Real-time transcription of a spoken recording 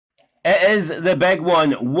It is the big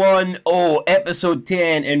one, 1-0, episode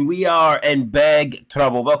 10, and we are in big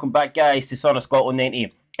trouble. Welcome back, guys, to Son of Scotland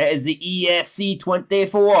 90. It is the EFC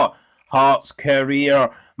 24 Hearts Career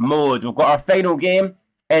Mode. We've got our final game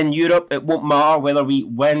in Europe. It won't matter whether we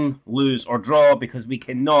win, lose, or draw because we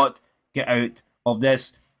cannot get out of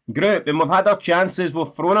this group. And we've had our chances.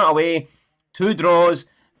 We've thrown it away. 2 draws,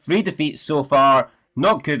 3 defeats so far.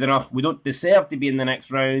 Not good enough. We don't deserve to be in the next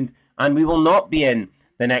round, and we will not be in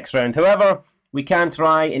the next round. However, we can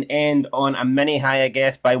try and end on a mini high, I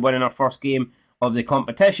guess, by winning our first game of the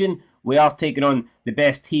competition. We are taking on the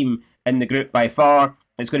best team in the group by far.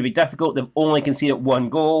 It's going to be difficult. They've only conceded 1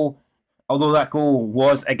 goal, although that goal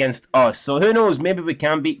was against us. So who knows, maybe we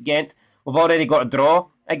can beat Ghent. We've already got a draw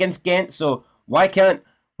against Ghent, so why can't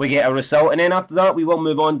we get a result? And then after that, we will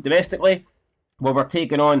move on domestically, where we're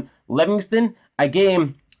taking on Livingston, a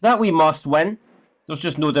game that we must win. There's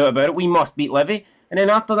just no doubt about it. We must beat Livy. And then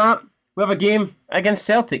after that, we have a game against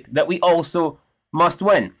Celtic that we also must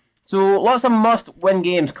win. So lots of must-win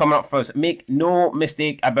games coming up for us. Make no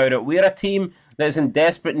mistake about it. We're a team that is in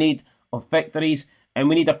desperate need of victories, and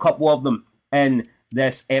we need a couple of them in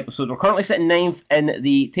this episode. We're currently sitting 9th in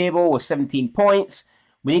the table with 17 points.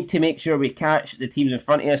 We need to make sure we catch the teams in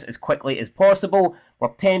front of us as quickly as possible.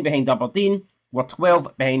 We're 10 behind Aberdeen. We're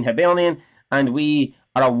 12 behind Hibernian. And we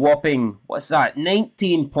are a whopping,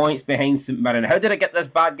 19 points behind St Mirren. How did I get this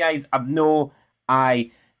bad, guys? I've no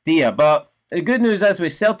idea. But the good news is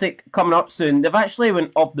with Celtic coming up soon, they've actually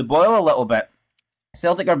went off the boil a little bit.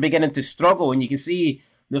 Celtic are beginning to struggle, and you can see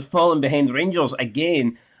they've fallen behind Rangers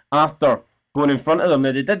again after going in front of them.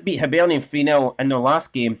 Now, they did beat Hibernian 3-0 in their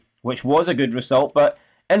last game, which was a good result. But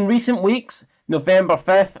in recent weeks, November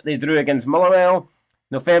 5th, they drew against Motherwell.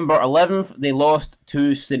 November 11th, they lost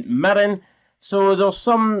to St Mirren. So there's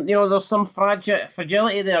some, there's some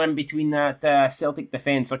fragility there in between that Celtic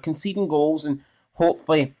defence. They're conceding goals, and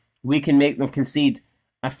hopefully we can make them concede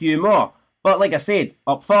a few more. But like I said,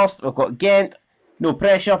 up first, we've got Ghent. No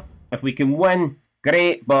pressure. If we can win,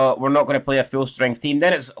 great, but we're not going to play a full-strength team.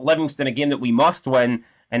 Then it's Livingston, a game that we must win,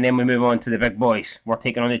 and then we move on to the big boys. We're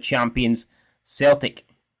taking on the champions, Celtic.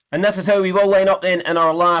 And this is how we will line up then in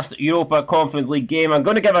our last Europa Conference League game. I'm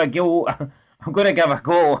going to give a go. What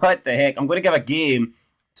the heck? I'm going to give a game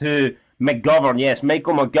to McGovern. Yes,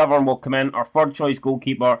 Michael McGovern will come in, our third choice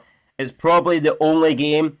goalkeeper. It's probably the only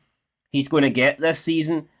game he's going to get this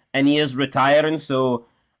season, and he is retiring, so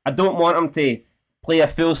I don't want him to play a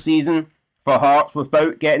full season for Hearts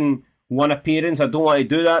without getting one appearance. I don't want to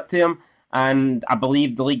do that to him, and I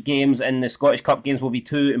believe the league games and the Scottish Cup games will be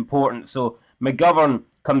too important. So McGovern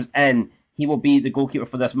comes in. He will be the goalkeeper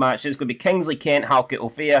for this match. It's going to be Kingsley, Kent, Halkett,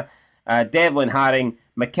 Ophea, Devlin, Haring,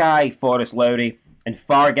 Mackay, Forrest, Lowry, and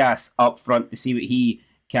Fargas up front to see what he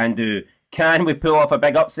can do. Can we pull off a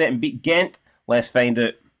big upset and beat Ghent? Let's find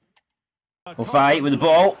out. O'Fai with the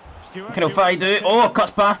ball. What can O'Fai do? Oh,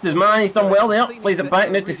 cuts past his man. He's done well there. Plays it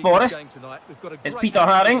back now to Forrest. It's Peter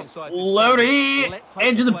Haring. Lowry,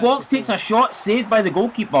 edge of the box, takes a shot, saved by the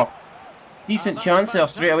goalkeeper. Decent chance there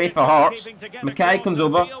straight away for Hearts. Mackay comes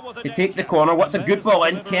over to take the corner. What's a good ball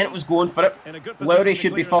in? Kent was going for it. Lowry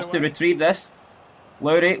should be first to retrieve this.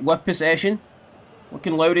 Lowry with possession. What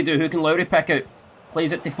can Lowry do? Who can Lowry pick out?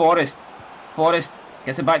 Plays it to Forrest. Forrest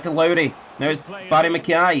gets it back to Lowry. Now it's Barry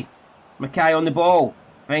Mackay. Mackay on the ball.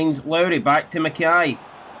 Finds Lowry. Back to Mackay.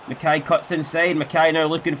 Mackay cuts inside. Mackay now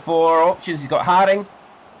looking for options. He's got Haring.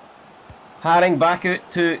 Haring back out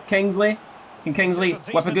to Kingsley. Can Kingsley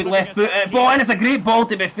whip a good left foot ball, and it's a great ball,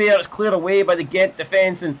 to be fair. It's cleared away by the Ghent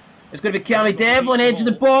defence, and it's going to be Kelly Devlin, edge of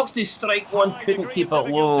the box to strike one. Couldn't keep it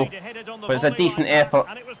low, but it's a decent effort.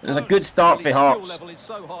 It's a good start for Hearts.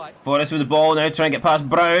 Forrest with the ball now, trying to get past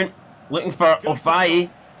Brown. Looking for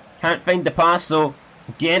O'Fai. Can't find the pass, so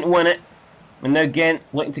Ghent win it. And now Ghent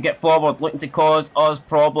looking to get forward, looking to cause us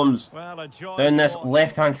problems. Down this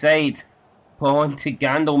left-hand side. Ball into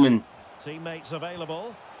Gandelman. Teammates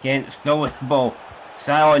available. Ghent still with the ball.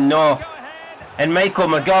 Silent, no. And Michael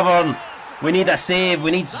McGovern. We need a save. We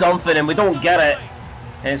need something, and we don't get it.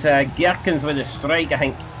 It's Gherkins with a strike, I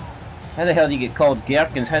think. How the hell do you get called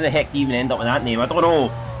Gherkins? How the heck do you even end up with that name? I don't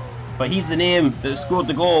know. But he's the name that scored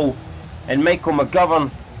the goal. And Michael McGovern,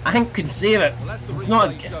 I think, could save it. It's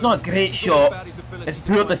not a great shot. It's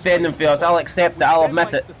poor defending for us. I'll accept it. I'll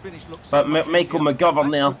admit it. But Michael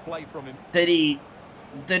McGovern there, did he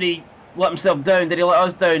let himself down? Did he let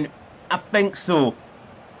us down? I think so.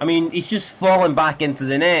 I mean, he's just falling back into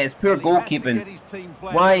the net. It's poor goalkeeping.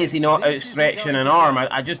 Why is he not outstretching an arm?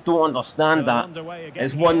 I just don't understand that.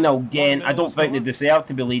 It's 1-0 Ghent. I don't think they deserve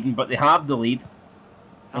to be leading, but they have the lead.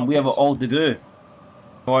 And we have it all to do.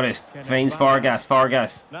 Forrest finds Fargas.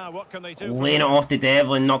 Fargas laying it off to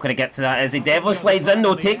Devlin. Not going to get to that, is he? Devlin slides in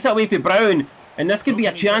though, takes it away from Brown. And this could be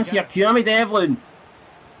a chance here. Kiami Devlin.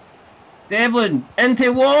 Devlin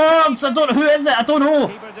into Wards. I don't know, who is it? I don't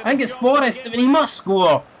know. I think it's Forrest. I mean, he must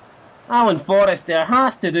score. Alan Forrest there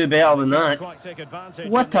has to do better than that.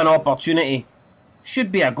 What an opportunity. Should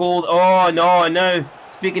be a goal. Oh, no, now.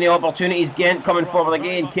 Speaking of opportunities, Gent coming forward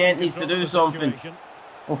again. Kent needs to do something.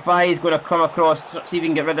 Ofai's going to come across, see if he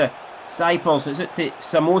can get rid of Cypers. Is it to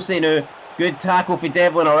Samose now? Good tackle for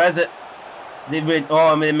Devlin, or is it? They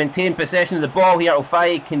maintain possession of the ball here.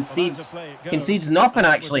 Ofai concedes nothing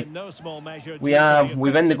actually.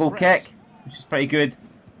 We win the goal kick, which is pretty good.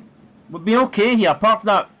 We've been okay here, apart from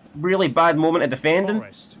that really bad moment of defending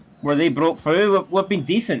where they broke through. We've been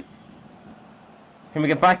decent. Can we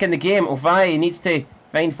get back in the game? Ofai needs to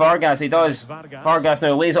find Fargas. He does. Fargas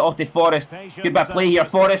now lays it off to Forrest. Good bad play here.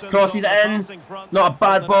 Forrest crosses it in. It's not a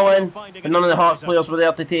bad ball in, but none of the Hearts players were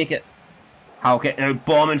there to take it. Halkett now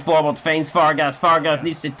bombing forward, finds Fargas. Fargas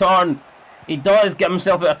needs to turn. He does get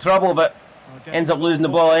himself out of trouble, but ends up losing the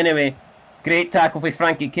ball anyway. Great tackle for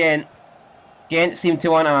Frankie Kent. Kent seemed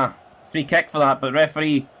to want a free kick for that, but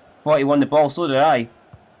referee thought he won the ball, so did I.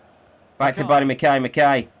 Back to Barry Mackay.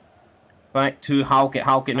 Mackay. Back to Halkett.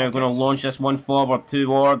 Halkett now going to launch this one forward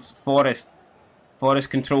towards Forrest.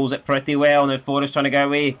 Forrest controls it pretty well. Now Forrest trying to get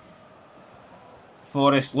away.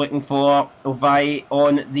 Forrest looking for Ovai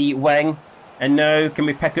on the wing. And now, can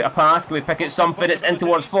we pick out a pass? Can we pick out something? It's in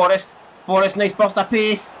towards Forrest. Forrest, nice burst of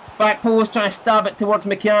pace. Back post, trying to stab it towards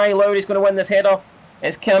Mackay. Lowry's going to win this header.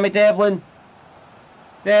 It's Cammy Devlin.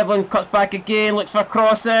 Devlin cuts back again, looks for a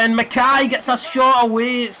cross in. Mackay gets a shot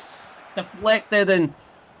away. It's deflected and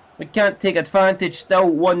we can't take advantage.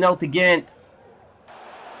 Still 1-0 to Ghent.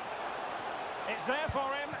 It's there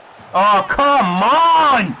for him. Oh, come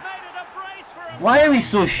on! Why are we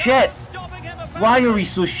so shit? Why are we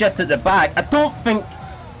so shit at the back? I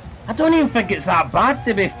don't even think it's that bad,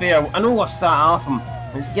 to be fair. I know we've sat off him.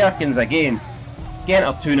 It's Gherkins again. Ghent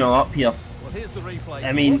are 2-0 up here.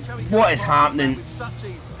 I mean, what is happening?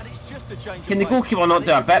 Can the goalkeeper not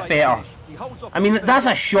do a bit better? I mean, that's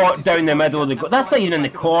a shot down the middle of the goal. That's not even in the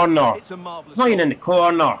corner. It's not even in the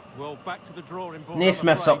corner.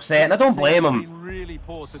 Naismith's upset, and I don't blame him.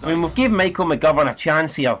 I mean, we've given Michael McGovern a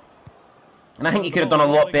chance here. And I think he could have done a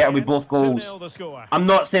lot better with both goals. I'm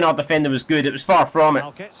not saying our defender was good, it was far from it.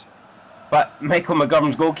 But Michael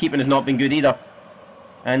McGovern's goalkeeping has not been good either.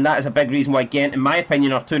 And that is a big reason why Ghent, in my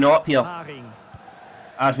opinion, are 2-0 up here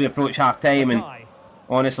as we approach half-time. And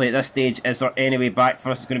honestly, at this stage, is there any way back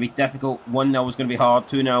for us? It's going to be difficult. 1-0 is going to be hard.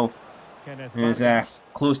 2-0 is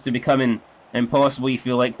close to becoming impossible, you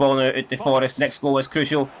feel like. Ball now out to Forrest. Next goal is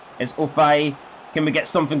crucial. It's Ofai. Can we get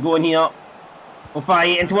something going here?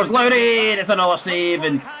 Ofai in towards Lowry. It's another save.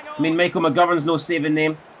 And I mean, Michael McGovern's no saving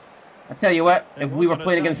name. I tell you what, if we were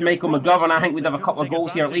playing against Michael McGovern, I think we'd have a couple of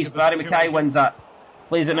goals here at least. Barry Mackay wins that.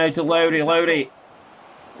 Plays it now to Lowry.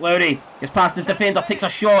 Lowry gets past his defender, takes a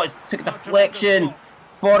shot, it took a deflection.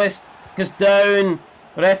 Forrest goes down.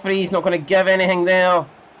 The referee's not going to give anything there.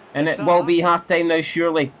 And it will be half-time now,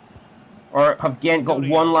 surely. Or have Ghent got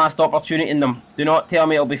one last opportunity in them? Do not tell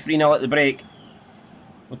me it'll be 3-0 at the break.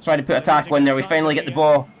 We'll try to put a tackle in there. We finally get the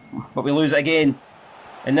ball, but we lose it again.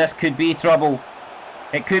 And this could be trouble.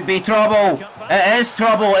 It could be trouble. It is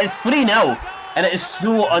trouble. It's 3-0. And it is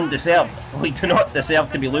so undeserved. We do not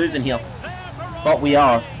deserve to be losing here. But we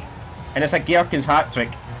are. And it's a Gherkins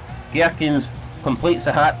hat-trick. Gherkins completes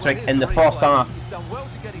a hat-trick in the first half.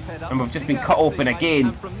 And we've just been cut open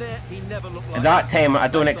again. At that time, I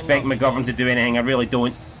don't expect McGovern to do anything. I really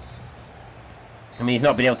don't. I mean, he's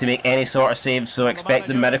not been able to make any sort of saves, so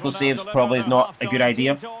expecting miracle saves probably is not a good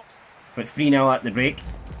idea. But 3-0 at the break.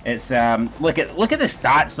 It's look at the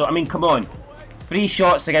stats. So I mean, come on. 3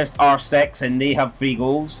 shots against R6 and they have 3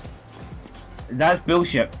 goals. That's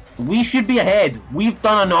bullshit. We should be ahead. We've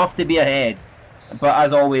done enough to be ahead. But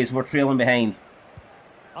as always, we're trailing behind.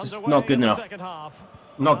 Just not good enough.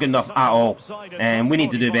 Not good enough at all. And we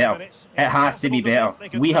need to do better. It has to be better.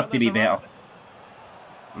 We have to be better.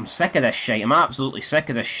 I'm sick of this shite. I'm absolutely sick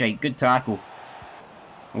of this shite. Good tackle.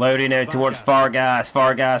 Lowry now towards Fargas.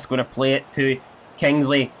 Fargas going to play it to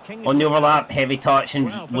Kingsley. On the overlap, heavy touch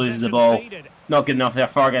and loses the ball. Not good enough there.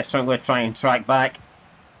 Fargas trying to try and track back.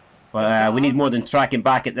 But we need more than tracking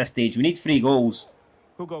back at this stage. We need 3 goals.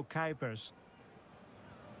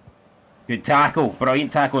 Good tackle.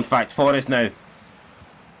 Brilliant tackle, in fact. Forrest now.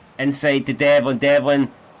 Inside to Devlin. Devlin.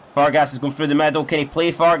 Fargas is going through the middle. Can he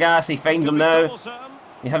play Fargas? He finds him now.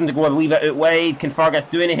 He's having to go a wee bit out wide. Can Fargas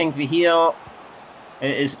do anything for here?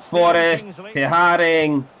 It is Forrest to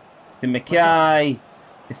Haring. To Mackay.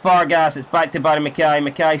 to Fargas. It's back to Barry Mackay.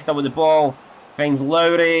 Mackay still with the ball. Finds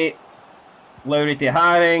Lowry. Lowry to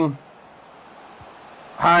Haring.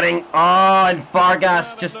 Haring. Oh, and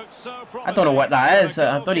Fargas just... I don't know what that is.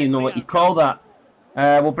 I don't even know what you call that.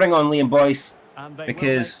 We'll bring on Liam Boyce.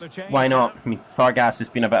 Because why not? I mean, Fargas has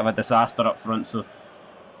been a bit of a disaster up front, so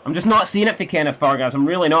I'm just not seeing it for Kenneth Fargas. I'm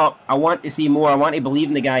really not. I want to see more. I want to believe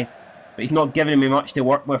in the guy, but he's not giving me much to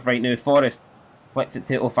work with right now. Forrest flicks it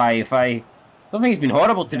to Ofai. Ofai. Don't think he's been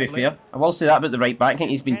horrible, to be fair. I will say that about the right back. I think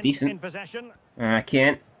he's been decent.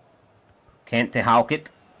 Kent to Halkett.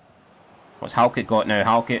 What's Halkett got now?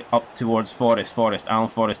 Halkett up towards Forrest. Alan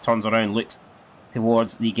Forrest turns around, looks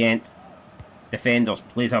towards the Ghent defenders,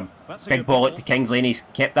 plays a big ball out to Kingsley, and he's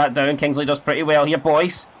kept that down. Kingsley does pretty well here,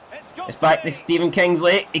 boys. It's back to Stephen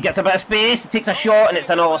Kingsley. He gets a bit of space, he takes a shot, and it's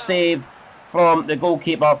another save from the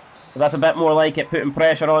goalkeeper. But that's a bit more like it, putting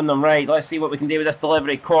pressure on them. Right, let's see what we can do with this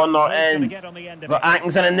delivery. Corner in. Got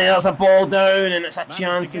Atkinson in there, there's a ball down, and it's a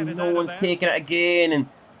chance, and no one's taking it again. And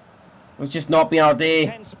it's just not been our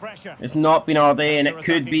day. It's not been our day, and it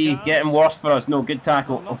could be getting worse for us. No, good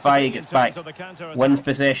tackle. Ofai gets back, wins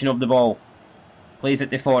possession of the ball. Plays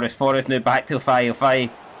it to Forrest. Forrest now back to Ofai.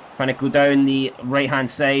 Ofai trying to go down the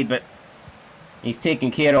right-hand side, but he's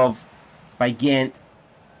taken care of by Ghent.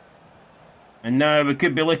 And now we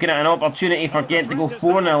could be looking at an opportunity for Ghent to go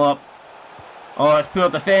 4-0 up. Oh, it's poor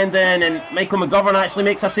defending, and Michael McGovern actually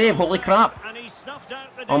makes a save. Holy crap.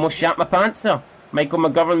 Almost shat my pants there. Michael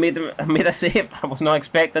McGovern made a save. I was not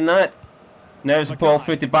expecting that. Now it's a ball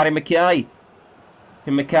through to Barry Mackay.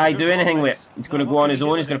 Can Mackay do anything with it? He's going to go on his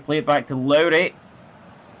own. He's going to play it back to Lowry.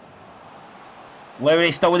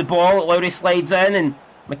 Lowry still with the ball. Lowry slides in, and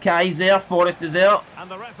Mackay's there. Forrest is there.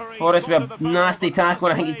 Forrest with a nasty tackle,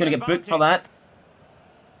 and I think he's going to get booked for that.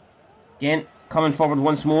 Again, coming forward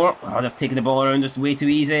once more. Oh, they've taken the ball around just way too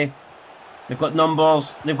easy. They've got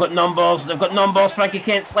numbers. They've got numbers. They've got numbers. Frankie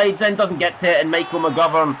Kent slides in, doesn't get to it, and Michael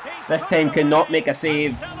McGovern this time cannot make a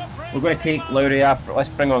save. We're going to take Lowry after. Let's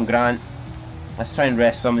bring on Grant. Let's try and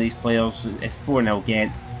rest some of these players. It's 4-0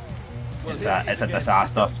 Ghent. It's a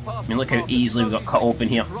disaster. I mean, look how easily we got cut open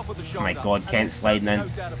here. Oh my god, Kent sliding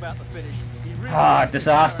in. Ah,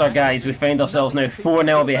 disaster, guys. We find ourselves now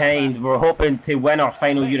 4-0 behind. We're hoping to win our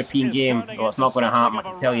final European game. Well, it's not going to happen, I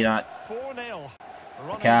can tell you that.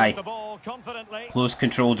 Mackay. Close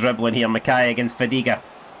control dribbling here. Mackay against Fadiga.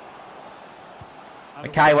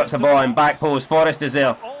 Mackay whips the ball in, back post. Forrest is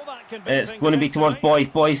there. It's going to be towards Boyce.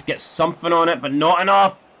 Boyce gets something on it, but not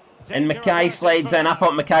enough. And Mackay slides in. I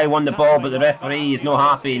thought Mackay won the ball, but the referee is not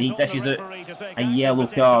happy, and he dishes out a yellow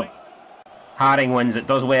card. Haring wins it,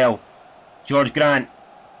 does well. George Grant,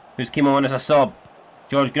 who's came on as a sub.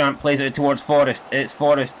 George Grant plays it towards Forrest. It's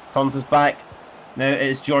Forrest, turns his back. Now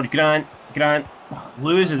it's George Grant. Grant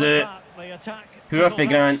loses it. Poor for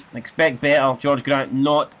Grant. Expect better. George Grant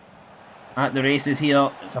not at the races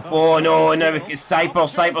here. It's a oh no, now it's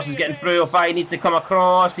Cyprus. Cyprus is getting through. Ofai needs to come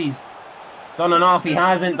across. He's done enough. He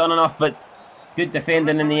hasn't done enough, but good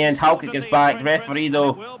defending in the end. Halkett gets back. Referee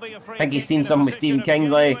though, I think he's seen something with Stephen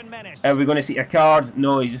Kingsley. Are we going to see a card?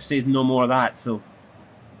 No, he just says no more of that. So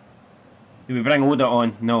do we bring Oda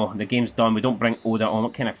on? No, the game's done. We don't bring Oda on.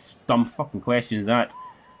 What kind of dumb fucking question is that?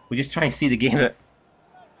 We just try and see the game out.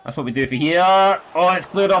 That's what we do for here. Oh, it's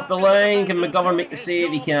cleared off the line. Can McGovern make the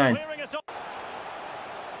save? He can.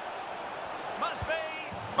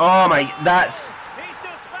 Oh my, that's...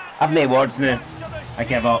 I've no words now. I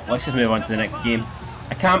give up. Let's just move on to the next game.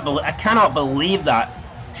 I cannot believe that.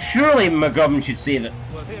 Surely McGovern should save it.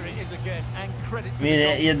 I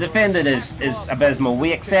mean, your defending is abysmal.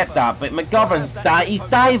 We accept that, but McGovern's he's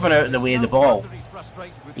diving out of the way of the ball.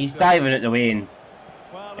 He's diving out the way, and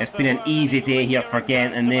it's been an easy day here for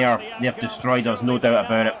Ghent, and they've destroyed us, no doubt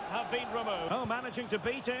about it.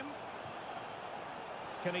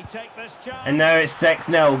 And now it's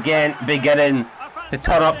 6-0. Ghent beginning to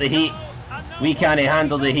turn up the heat. We can't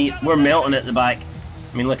handle the heat. We're melting at the back.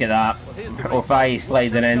 I mean, look at that. Ofai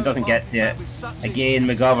sliding in, doesn't get to it. Again,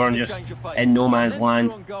 McGovern just in no man's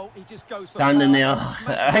land. Standing there.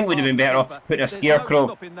 I think we'd have been better off putting a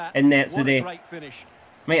scarecrow in nets today.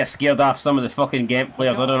 Might have scared off some of the fucking Ghent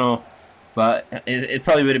players, I don't know. But it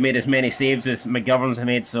probably would have made as many saves as McGovern's have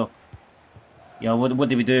made, so... Yeah, what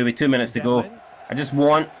did we do with 2 minutes to go? I just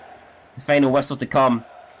want the final whistle to come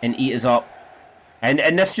and eat us up.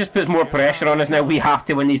 And this just puts more pressure on us now. We have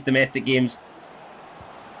to win these domestic games.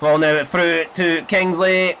 Ball now through to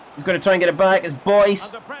Kingsley. He's going to try and get it back. It's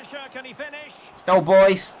Boyce. Still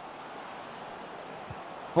Boyce.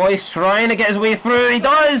 Boyce trying to get his way through. He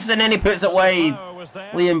does! And then he puts it wide.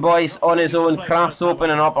 Liam Boyce on his own crafts open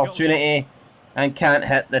an opportunity and can't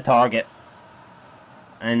hit the target.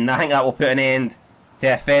 And I think that will put an end to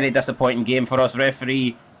a very disappointing game for us.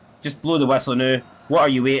 Referee, just blow the whistle now. What are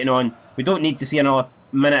you waiting on? We don't need to see another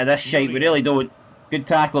minute of this shite. We really don't. Good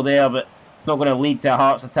tackle there, but it's not going to lead to a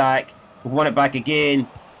Hearts attack. We've won it back again.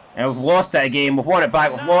 And we've lost it again. We've won it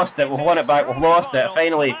back. We've lost it. We've won it back. We've lost it.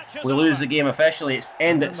 Finally, we lose the game officially. It's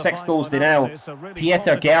ended 6-0.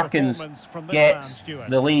 Peter Gerkens gets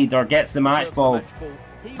the lead, or gets the match ball.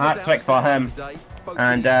 Hat trick for him.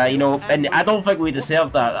 And, you know, and I don't think we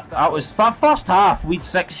deserved that. That was first half. We'd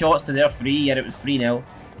 6 shots to their 3, yet it was 3-0.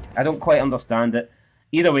 I don't quite understand it.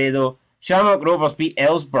 Either way, though, Shamrock Rovers beat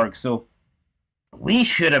Ellsberg, so we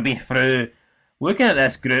should have been through. Looking at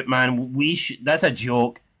this group, man, that's a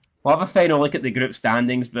joke. We'll have a final look at the group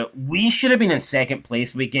standings, but we should have been in 2nd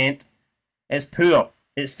place weekend. It's poor.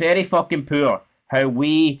 It's very fucking poor how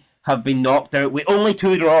we have been knocked out with only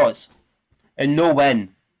 2 draws and no win.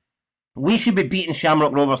 We should be beating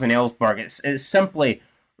Shamrock Rovers and Ellsberg. It's simply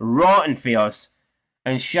rotten for us.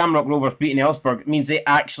 And Shamrock Rovers beating Ellsberg means they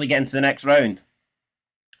actually get into the next round.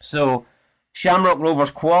 So, Shamrock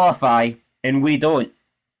Rovers qualify and we don't.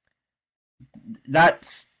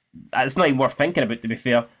 That's not even worth thinking about, to be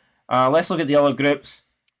fair. Let's look at the other groups.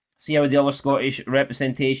 See how the other Scottish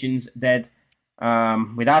representations did.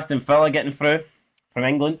 With Aston Villa getting through from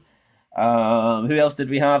England. Who else did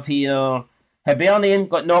we have here? Hibernian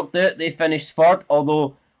got knocked out. They finished 3rd.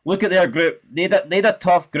 Although, look at their group. They had a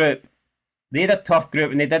tough group. They had a tough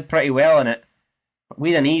group and they did pretty well in it.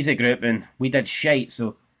 We had an easy group and we did shite.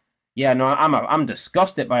 So, yeah, no, I'm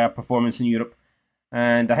disgusted by our performance in Europe.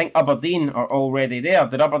 And I think Aberdeen are already there.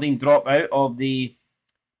 Did Aberdeen drop out of the...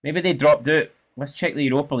 Maybe they dropped out. Let's check the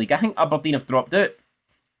Europa League. I think Aberdeen have dropped out.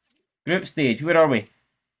 Group stage, where are we?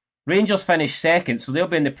 Rangers finished 2nd, so they'll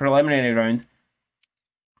be in the preliminary round.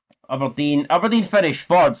 Aberdeen finished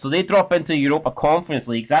 3rd, so they drop into Europa Conference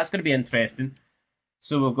League. That's going to be interesting.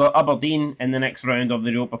 So we've got Aberdeen in the next round of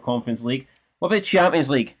the Europa Conference League. What about Champions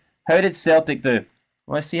League? How did Celtic do?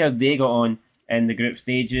 Let's see how they got on in the group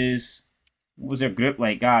stages. What was their group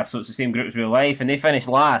like? So it's the same group as real life, and they finished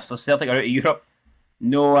last. So Celtic are out of Europe.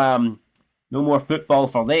 No more football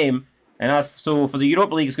for them. And so for the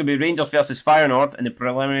Europa League, it's going to be Rangers versus Feyenoord in the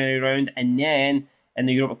preliminary round, and then in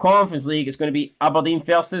the Europa Conference League, it's going to be Aberdeen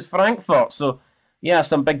versus Frankfurt. So yeah,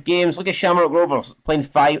 some big games. Look at Shamrock Rovers playing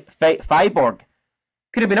Freiburg.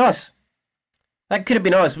 Could have been us. That could have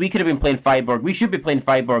been us. We could have been playing Freiburg. We should be playing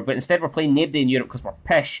Freiburg, but instead we're playing nobody in Europe because we're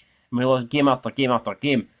pish and we lost game after game after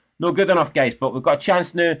game. No good enough, guys, but we've got a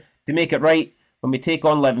chance now to make it right when we take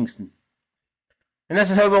on Livingston. And this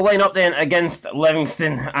is how we'll line up then against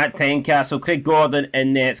Livingston at Tynecastle. Craig Gordon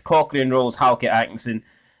in nets, Cochrane, Rolls, Halkett, Atkinson,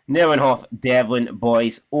 Neuenhoff, Devlin,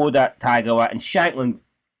 Boyce, Oda, Tagawa and Shankland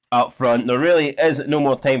up front. There really is no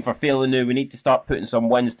more time for failing now. We need to start putting some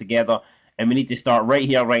wins together and we need to start right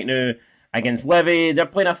here, right now against Livy. They're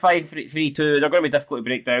playing a 5-3-2. They're going to be difficult to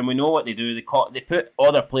break down. We know what they do. They put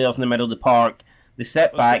other players in the middle of the park. They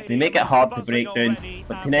sit back, they make it hard to break down,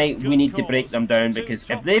 but tonight we need to break them down because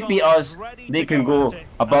if they beat us, they can go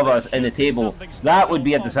above us in the table. That would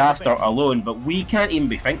be a disaster alone, but we can't even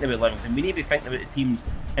be thinking about Livingston. We need to be thinking about the teams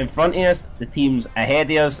in front of us, the teams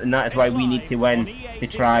ahead of us, and that is why we need to win to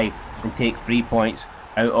try and take 3 points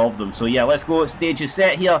out of them. So yeah, let's go. Stage is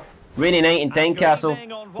set here. Rainy night in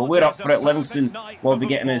Tynecastle, but we're up for it. Livingston will be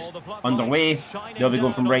getting us underway. They'll be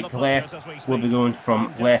going from right to left. We'll be going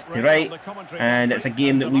from left to right. And it's a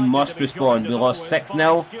game that we must respond. We lost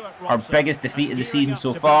 6-0, our biggest defeat of the season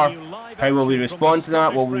so far. How will we respond to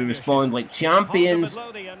that? Will we respond like champions?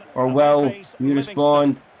 Or will we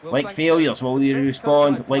respond like failures? Will we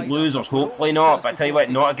respond like losers? Hopefully not. But I tell you what,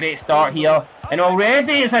 not a great start here. And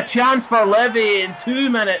already it's a chance for Livy in 2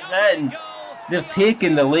 minutes in. They're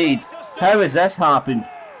taking the lead. How has this happened?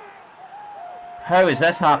 How has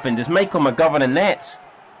this happened? Is Michael McGovern in nets?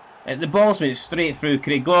 The ball's went straight through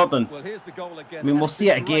Craig Gordon. I mean, we'll see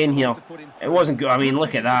it again here. It wasn't good. I mean,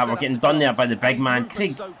 look at that. We're getting done there by the big man.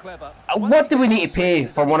 Craig, what do we need to pay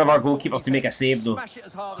for one of our goalkeepers to make a save, though?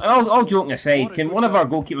 All joking aside, can one of our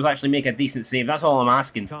goalkeepers actually make a decent save? That's all I'm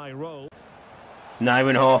asking.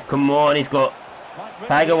 Neuenhoff, come on. He's got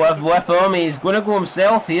Tiger with him. He's going to go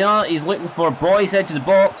himself here. He's looking for Boyce edge of the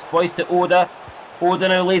box. Boyce to Oda. Oda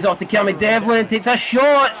now lays off to Kermit Devlin. Takes a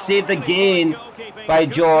shot. Saved again by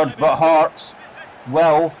George. But Hearts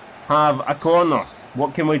will have a corner.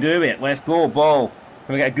 What can we do with it? Let's go. Ball.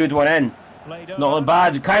 Can we get a good one in? It's not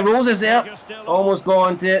bad. Kai Rose is there. Almost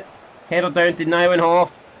gone to it. Header down to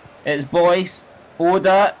Neuenhoff. It's Boyce.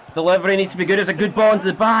 Oda. Delivery needs to be good. It's a good ball into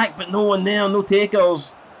the back. But no one there. No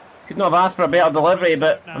takers. Couldn't have asked for a better delivery,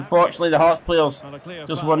 but unfortunately the Hearts players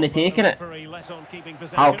just weren't taking it.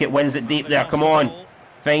 Halkett wins it deep there, come on.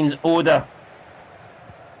 Finds Oda.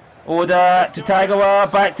 Oda to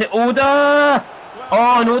Tagawa. Back to Oda.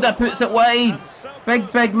 Oh, and Oda puts it wide.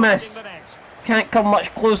 Big miss. Can't come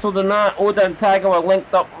much closer than that. Oda and Tagawa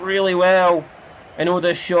linked up really well. And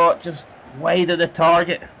Oda's shot just wide of the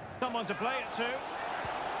target.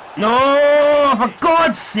 No, for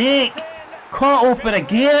God's sake! Caught open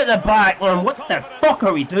again at the back, man. What the fuck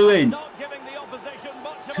are we doing?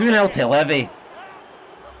 2-0 to Levy.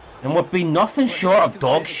 And we've been nothing short of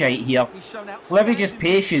dog shite here. Levy just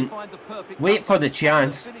patient. Wait for the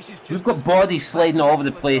chance. We've got bodies sliding all over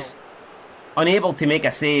the place. Unable to make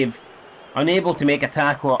a save. Unable to make a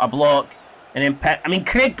tackle, a block. And then I mean,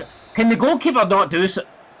 Craig, can the goalkeeper not do so?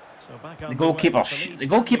 The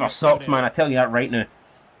goalkeeper sucks, man. I tell you that right now.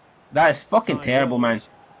 That is fucking terrible, man.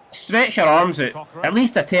 Stretch your arms out. At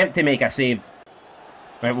least attempt to make a save.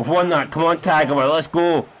 Right, we've won that. Come on, Tagawa. Let's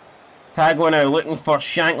go. Tagawa now looking for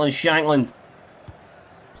Shankland.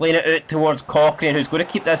 Playing it out towards Cochrane, who's going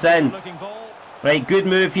to keep this in. Right, good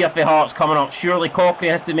move here for Hearts coming up. Surely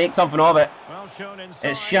Cochrane has to make something of it.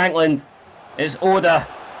 It's Shankland. It's Oda.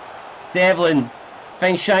 Devlin.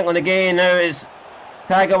 Finds Shankland again. Now it's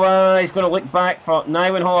Tagawa. He's going to look back for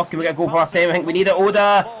Nieuwenhof. Can we get a goal for our time? I think we need it.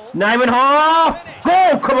 Oda. Nieuwenhof!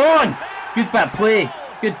 Goal! Come on! Good bit of play.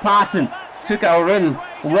 Good passing. Took our run.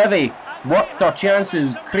 Levy worked our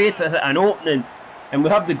chances. Created an opening. And we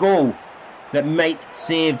have the goal that might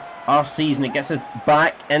save our season. It gets us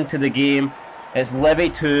back into the game. It's Levy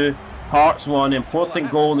 2. Hearts 1.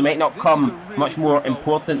 Important goal. They might not come much more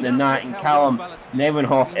important than that. And Callum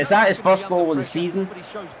Nieuwenhof. Is that his first goal of the season?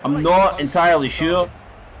 I'm not entirely sure.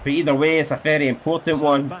 But either way, it's a very important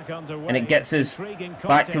one. And it gets us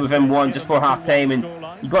back to within one just for half time. And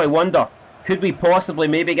you got to wonder, could we possibly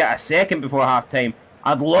maybe get a second before half time?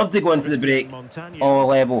 I'd love to go into the break all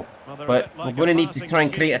level. But we're going to need to try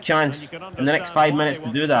and create a chance in the next 5 minutes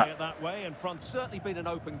to do that.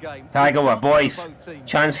 Tagawa, boys.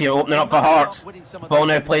 Chance here, opening up for Hearts. Ball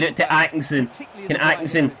now played out to Atkinson. Can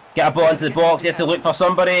Atkinson get a ball into the box? He has to look for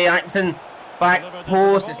somebody. Atkinson, back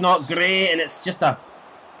post. It's not great, and it's just a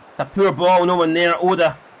poor ball. No one there.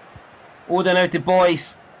 Oda now to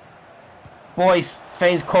Boyce. Boyce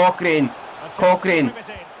finds Cochrane. Cochrane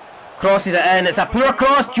crosses it in. It's a poor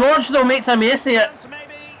cross. George though makes a mess of it.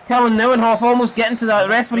 Callum Nieuwenhof almost getting to that.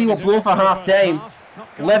 Referee will blow for half time.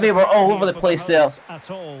 Levy were all over the place there.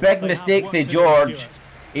 Big mistake for George.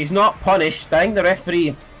 He's not punished. I think the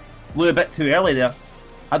referee blew a bit too early there.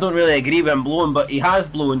 I don't really agree with him blowing, but he has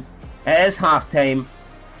blown. It is half time.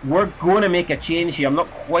 We're going to make a change here. I'm not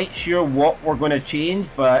quite sure what we're going to change,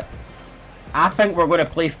 but I think we're going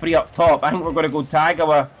to play free up top. I think we're going to go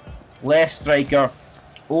Tagawa, left striker,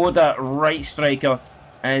 Oda, right striker,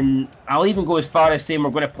 and I'll even go as far as saying we're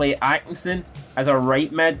going to play Atkinson as a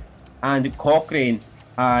right mid and Cochrane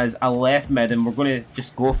as a left mid, and we're going to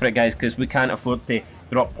just go for it, guys, because we can't afford to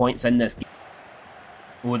drop points in this game.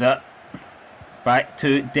 Oda, back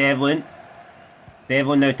to Devlin.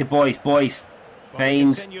 Devlin now to Boyce. Boyce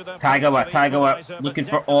finds Tagawa looking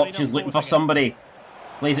for options, looking for somebody.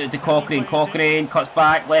 Plays it to Cochrane. Cochrane cuts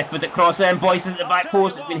back, left foot cross in. Boyce is at the back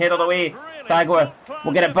post. It's been headed away. Tagawa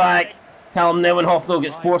will get it back. Callum Nieuwenhof though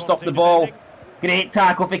gets forced off the ball. Great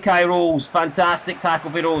tackle for Kai Rolls. Fantastic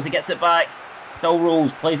tackle for Rolls. He gets it back. Still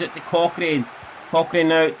Rolls. Plays it to Cochrane. Cochrane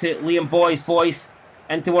now to Liam Boyce. Boyce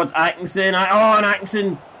in towards Atkinson. Oh, and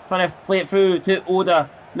Atkinson trying to play it through to Oda.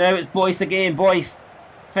 Now it's Boyce again. Boyce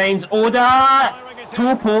finds Oda.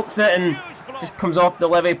 Toe pokes it and just comes off the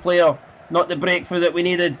Levy player. Not the breakthrough that we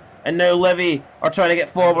needed. And now Levy are trying to get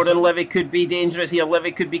forward, and Levy could be dangerous here.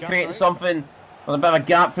 Levy could be creating something. There's a bit of a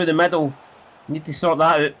gap through the middle. Need to sort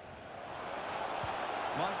that out.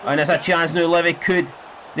 And it's a chance now. Levy could.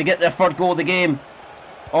 They get their third goal of the game.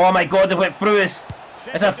 Oh my God, they went through us.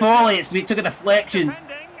 It's a volley. We took a deflection.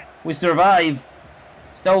 We survive.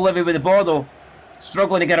 Still Levy with the ball though.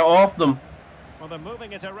 Struggling to get it off them.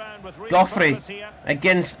 Guthrie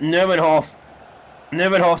against Nieuwenhof.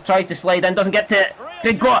 Nieuwenhof tries to slide in, doesn't get to it.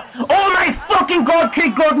 Craig Gordon. Oh my fucking God,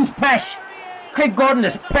 Craig Gordon's pish. Craig Gordon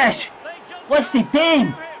is pish. What's he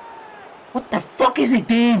doing? What the fuck is he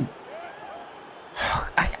doing?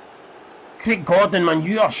 Craig Gordon, man,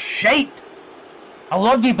 you are shite. I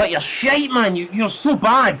love you, but you're shite, man. You're so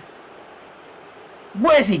bad.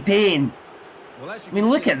 What is he doing? I mean,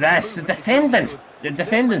 look at this. The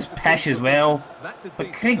defendant's pish as well.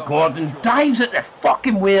 But Craig Gordon dives at the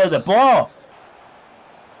fucking way of the ball.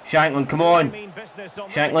 Shankland, come on.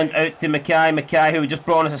 Shankland out to Mackay. Mackay, who just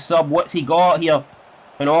brought us a sub. What's he got here?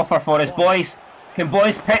 An offer for his Boyce. Can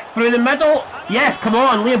Boyce pick through the middle? Yes, come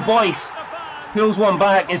on. Liam Boyce pulls one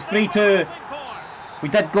back. It's 3-2. We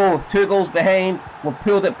did go 2 goals behind. We've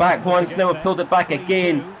pulled it back once, now we've pulled it back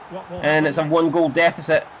again. And it's a 1-goal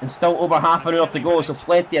deficit and still over half an hour to go, so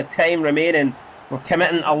plenty of time remaining. We're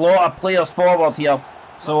committing a lot of players forward here,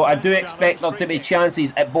 so I do expect there to be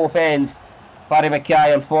chances at both ends. Barry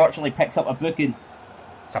Mackay unfortunately picks up a booking.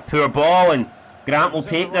 It's a poor ball, and Grant will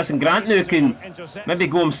take this, and Grant now can maybe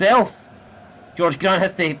go himself. George Grant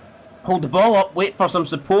has to hold the ball up, wait for some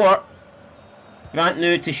support. Grant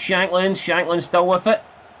now to Shanklin. Shanklin still with it.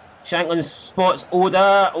 Shanklin spots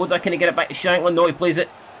Oda. Oda, can he get it back to Shanklin? No, he plays it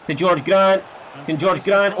to George Grant. Can George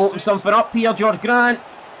Grant open something up here? George Grant.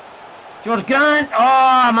 George Grant.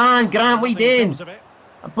 Oh, man, Grant, what are you doing?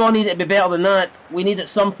 A ball needed to be better than that. We needed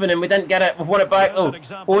something, and we didn't get it. We've won it back, though.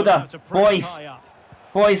 Oda. Boyce.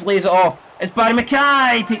 Boyce lays it off. It's Barry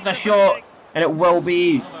Mackay. Takes a shot. And it will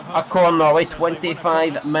be a corner with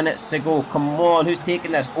 25 minutes to go. Come on, who's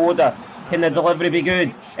taking this? Oda. Can the delivery be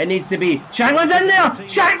good? It needs to be. Shanklin's in there!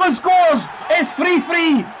 Shanklin scores! It's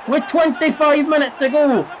 3-3 with 25 minutes to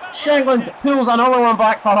go. Shanklin pulls another one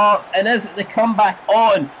back for Hearts, and is the comeback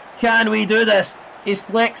on? Can we do this? He's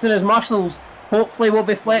flexing his muscles. Hopefully we'll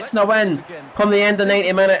be flexing a win come the end of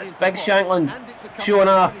 90 minutes. Big Shanklin showing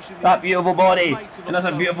off that beautiful body, and that's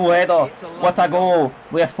a beautiful header. What a goal.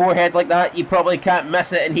 With a forehead like that, you probably can't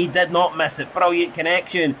miss it, and he did not miss it. Brilliant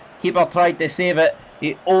connection. Keeper tried to save it.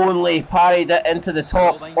 He only parried it into the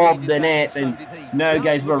top of the net, and now,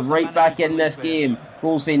 guys, we're right back in this game.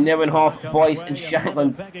 Goals for Neuenhoff, Boyce and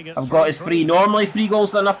Shanklin have got us 3. Normally 3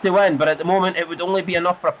 goals are enough to win, but at the moment it would only be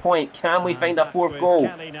enough for a point. Can we find a 4th goal?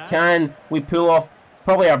 Can we pull off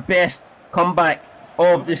probably our best comeback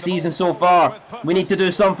of the season so far? We need to do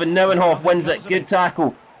something. Neuenhoff wins it. Good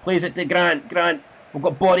tackle. Plays it to Grant. Grant, we've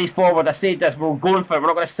got bodies forward. I said this. We're going for it. We're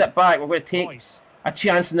not going to sit back. We're going to take a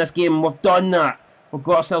chance in this game, and we've done that. We've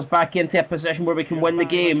got ourselves back into a position where we can win the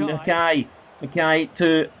game. Mackay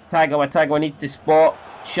to Tagawa. Tagawa needs to spot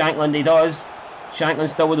Shanklin. He does. Shanklin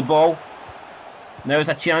still with the ball. Now there's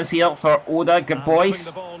a chance here for Oda. Good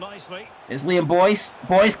Boyce. It's Liam Boyce.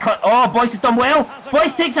 Boyce cut. Oh, Boyce has done well.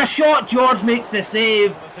 Boyce takes a shot. George makes the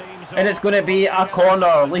save. And it's going to be a corner.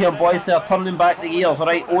 Liam Boyce there turning back the gears.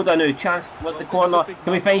 Alright, Oda now. Chance with the corner.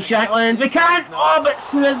 Can we find Shanklin? We can't. Oh, but as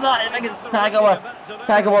soon as that, I think it's Tagawa.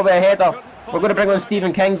 Tagawa with a header. We're going to bring on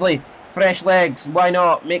Stephen Kingsley. Fresh legs. Why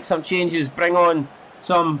not? Make some changes. Bring on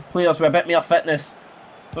some players with a bit more fitness.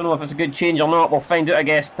 Don't know if it's a good change or not. We'll find out, I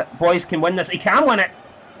guess. Boyce can win this. He can win it.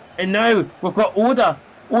 And now we've got Oda.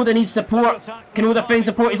 Oda needs support. Can Oda find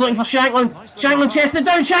support? He's looking for Shanklin. Shanklin chested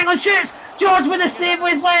down. Shanklin shoots. George with a save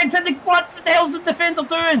with his legs. And what the hell's the defender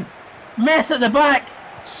doing? Mess at the back.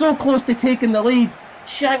 So close to taking the lead.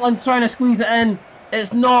 Shanklin trying to squeeze it in.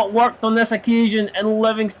 It's not worked on this occasion, and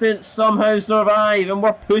Livingston somehow survive. And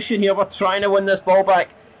we're pushing here. We're trying to win this ball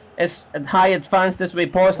back as high advanced as we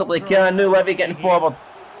possibly can. Now Levy getting forward.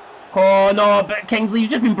 Oh no, but Kingsley,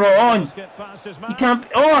 you've just been brought on. You can't.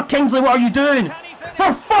 Oh, Kingsley, what are you doing?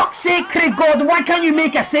 For fuck's sake, Craig Gordon, why can't you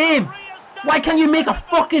make a save? Why can't you make a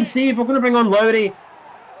fucking save? We're going to bring on Lowry.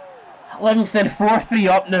 Livingston 4-3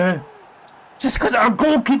 up now. Just because our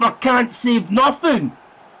goalkeeper can't save nothing.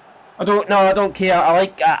 I don't care.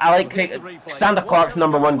 I like Craig. Sander Clark's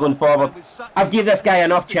 #1 going forward. I've given this guy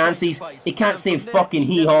enough chances. He can't save fucking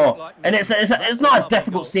hee-haw. And it's not a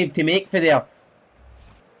difficult save to make for there.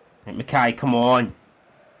 Right, Mackay, come on.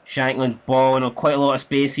 Shanklin balling on quite a lot of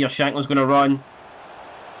space here. Shanklin's going to run.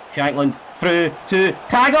 Shanklin through to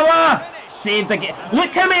Tagawa. Saved again.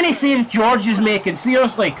 Look how many saves George is making.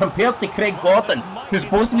 Seriously, compared to Craig Gordon, who's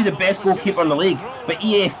supposed to be the best goalkeeper in the league. But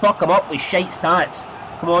EA fuck him up with shite stats.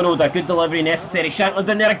 Come on, Oda. Good delivery necessary. Shanklin's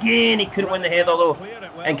in there again. He couldn't win the header though.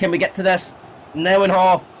 And can we get to this?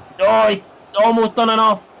 Neuenhoff. Oh, he's almost done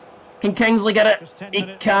enough. Can Kingsley get it? He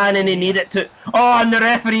can, and he need it to. Oh, and the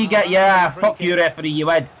referee get. Yeah, fuck you, referee. You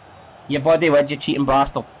would. You bloody would, you cheating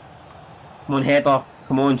bastard. Come on, header.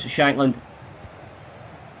 Come on, Shanklin.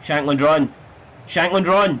 Shanklin run. Shanklin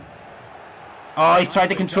run. Oh, he's tried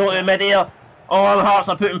to control it in mid-air. Oh, the Hearts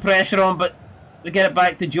are putting pressure on, but we get it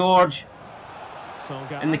back to George.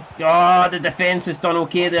 And the defence has done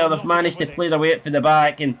okay there. They've managed to play their weight for the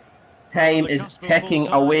back, and time is ticking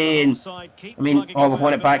away. And I mean, oh, we've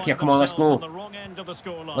won it back here. Come on, let's go.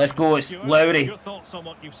 Let's go. It's Lowry.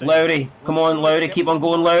 Lowry. Come on, Lowry. Keep on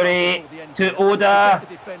going, Lowry. To Oda.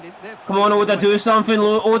 Come on, Oda. Do something.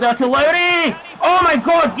 Oda to Lowry. Oh my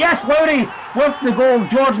God. Yes, Lowry with the goal.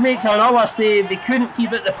 George makes another save. They couldn't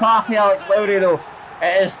keep it the path of Alex Lowry though.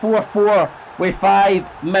 It is 4-4. With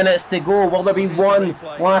 5 minutes to go. Will there be one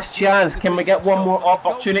last chance? Can we get one more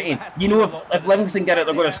opportunity? You know, if Livingston get it,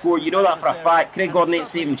 they're going to score. You know that for a fact. Craig Gordon ain't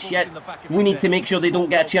saving shit. We need to make sure they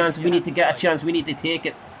don't get a chance. We need to get a chance. We need to take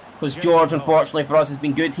it. because George, unfortunately for us, has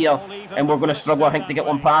been good here, and we're going to struggle, I think, to get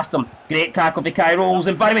one past him. Great tackle. Mackay rolls,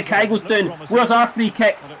 and Barry Mackay goes down. Where's our free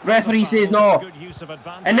kick? Referee says no.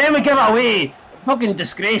 And then we give it away. Fucking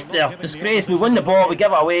disgrace there. Disgrace. We win the ball, we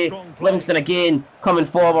give it away. Livingston again, coming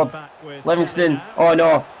forward. Livingston, oh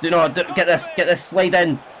no. Get this slide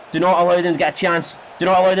in. Do not allow them to get a chance. Do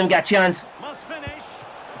not allow them to get a chance.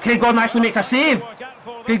 Craig Gordon actually makes a save.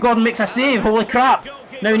 Craig Gordon makes a save. Holy crap.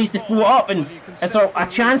 Now he needs to float up, and is there a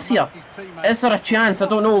chance here? Is there a chance? I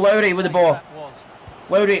don't know. Lowry with the ball.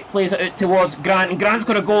 Lowry plays it out towards Grant, and Grant's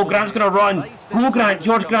going to go. Grant's going to run. Go Grant.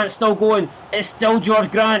 George Grant's still going. It's still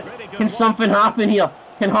George Grant. Can something happen here?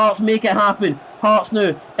 Can Hearts make it happen? Hearts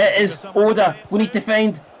now. It is Oda. We need to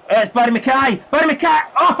find... it's Barry Mackay. Barry Mackay.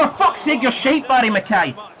 Oh, for fuck's sake, you're shite, Barry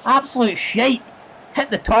Mackay. Absolute shite.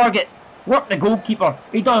 Hit the target. Work the goalkeeper.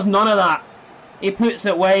 He does none of that. He puts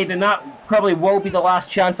it wide, and that probably will be the last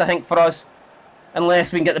chance, I think, for us.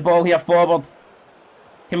 Unless we can get the ball here forward.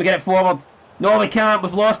 Can we get it forward? No, we can't.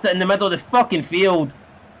 We've lost it in the middle of the fucking field.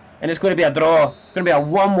 And it's going to be a draw. It's going to be a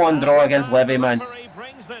 1-1 draw against Levy, man.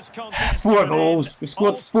 4 goals. We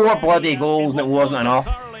scored 4 bloody goals, and it wasn't enough.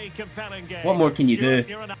 What more can you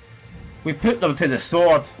do? We put them to the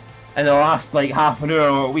sword in the last, like, half an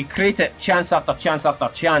hour. We created chance after chance after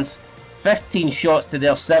chance. 15 shots to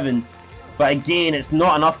their 7. But again, it's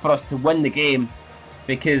not enough for us to win the game.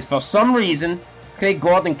 Because for some reason, Craig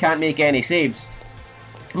Gordon can't make any saves.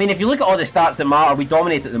 I mean, if you look at all the stats that matter, we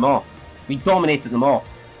dominated them all. We dominated them all.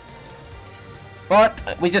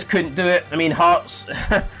 But we just couldn't do it. I mean, Hearts...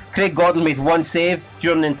 Craig Gordon made 1 save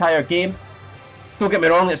during the entire game. Don't get me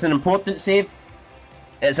wrong, it's an important save.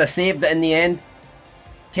 It's a save that in the end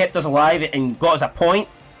kept us alive and got us a point.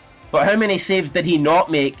 But how many saves did he not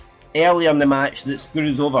make earlier in the match that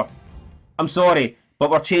screwed us over? I'm sorry, but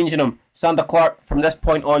we're changing him. Sander Clark, from this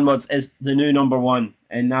point onwards, is the new #1.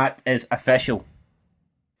 And that is official.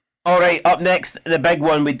 Alright, up next, the big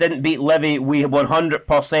one. We didn't beat Livy. We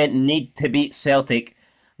 100% need to beat Celtic.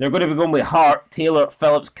 They're going to be going with Hart, Taylor,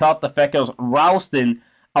 Phillips, Carter, Vickers, Ralston,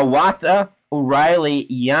 Awata, O'Reilly,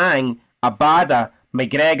 Yang, Abada,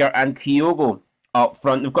 McGregor and Kyogo up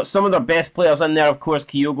front. They've got some of their best players in there, of course,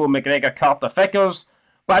 Kyogo, McGregor, Carter, Vickers.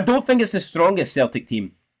 But I don't think it's the strongest Celtic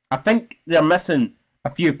team. I think they're missing a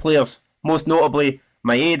few players, most notably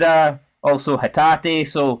Maeda, also Hatate.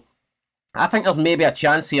 So I think there's maybe a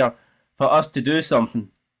chance here for us to do something.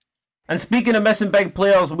 And speaking of missing big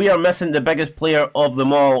players, we are missing the biggest player of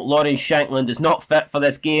them all. Lawrence Shankland is not fit for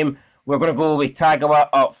this game. We're going to go with Tagawa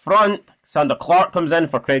up front. Sander Clark comes in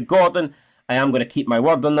for Craig Gordon. I am going to keep my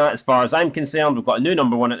word on that as far as I'm concerned. We've got a new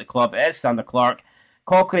 #1 at the club. It is Sander Clark.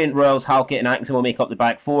 Cochrane, Royals, Halkett and Atkinson will make up the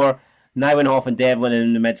back 4. Neuenhoff and Devlin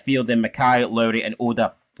in the midfield. Then Mackay, Lowry and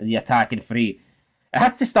Oda in the attacking 3. It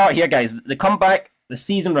has to start here, guys. The comeback, the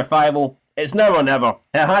season revival, it's now or never.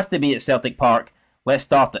 It has to be at Celtic Park. Let's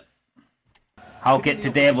start it. Halkett to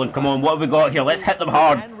Devlin. Come on, what have we got here? Let's hit them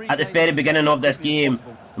hard at the very beginning of this game.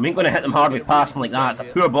 We ain't going to hit them hard with passing like that. It's a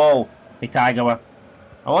poor ball by Tagawa.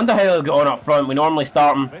 I wonder how he'll get on up front. We normally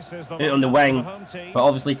start him out on the wing, but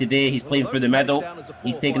obviously today he's playing through the middle.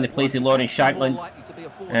 He's taking the place of Lawrence Shankland.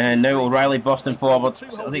 And now O'Reilly busting forward.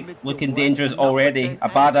 Celtic looking dangerous already.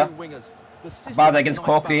 Abada. Abada against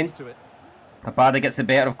Cochrane. Abada gets the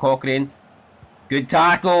better of Cochrane. Good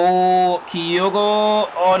tackle. Kyogo.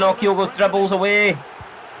 Oh no, Kyogo dribbles away.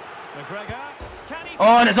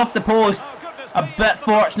 Oh, and it's up the post. A bit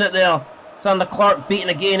fortunate there. Sander Clark beaten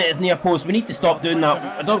again at his near post. We need to stop doing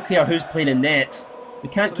that. I don't care who's playing in nets. We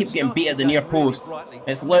can't keep getting beat at the near post.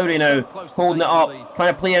 It's Lowry now, holding it up,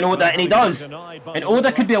 trying to play in Oda, and he does. And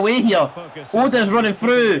Oda could be away here. Oda's running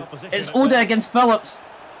through. It's Oda against Phillips.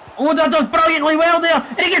 Oda does brilliantly well there,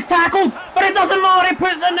 and he gets tackled, but it doesn't matter. He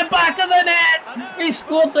puts it in the back of the net. He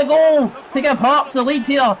scored the goal to give Hearts the lead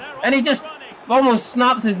here, and he just almost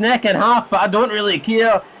snaps his neck in half, but I don't really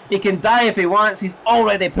care. He can die if he wants. He's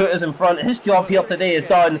already put us in front. His job here today is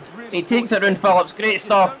done. He takes it around Phillips. Great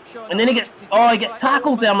stuff. And then he gets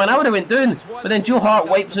tackled there, man. I would have went down. But then Joe Hart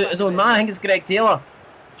wipes out his own man. I think it's Greg Taylor.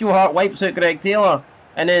 Joe Hart wipes out Greg Taylor.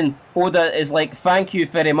 And then Oda is like, thank you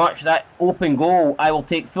very much. That open goal, I will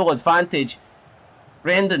take full advantage.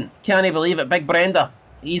 Brendan, can't he believe it? Big Brenda.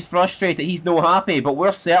 He's frustrated. He's no happy. But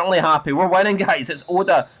we're certainly happy. We're winning, guys. It's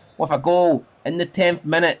Oda with a goal in the 10th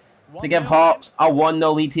minute to give Hearts a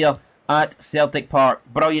 1-0 lead here at Celtic Park.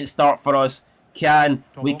 Brilliant start for us. Can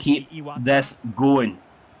we keep this going?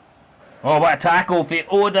 Oh, what a tackle for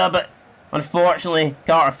Oda, but unfortunately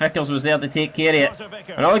Carter Vickers was there to take care of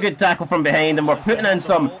it. Another good tackle from behind, and we're putting in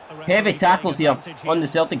some heavy tackles here on the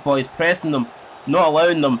Celtic boys, pressing them, not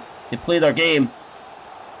allowing them to play their game.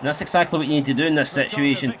 And that's exactly what you need to do in this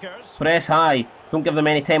situation. Press high. Don't give them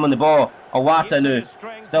any time on the ball. Awata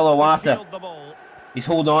now. Still Awata. He's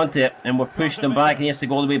holding on to it, and we've pushed him back, and he has to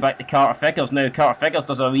go all the way back to Carter Vickers. Now Carter Vickers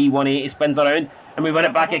does a wee 180, spins around, and we win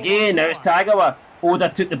it back again. Now it's Tagawa. Oda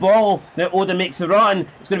took the ball. Now Oda makes the run.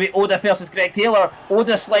 It's going to be Oda versus Greg Taylor.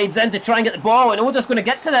 Oda slides in to try and get the ball, and Oda's going to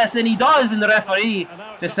get to this, and he does, and the referee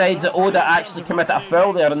decides that Oda actually committed a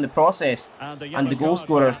foul there in the process, and the goal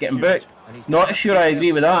scorer is getting booked. Not sure I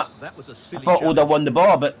agree with that. I thought Oda won the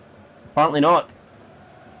ball, but apparently not.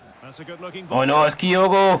 Oh no, it's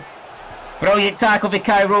Kyogo. Brilliant tackle for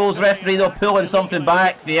Kai Rolls. Referee though pulling something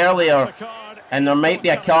back for earlier, and there might be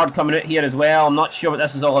a card coming out here as well. I'm not sure what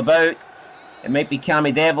this is all about. It might be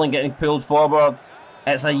Cammy Devlin getting pulled forward.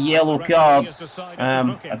 It's a yellow card.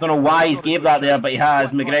 I don't know why he's gave that there, but he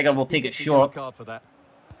has. McGregor will take it short.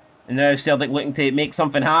 And now Celtic looking to make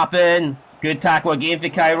something happen. Good tackle again for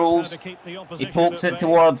Kai Rolls. He pokes it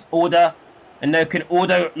towards Oda. And now can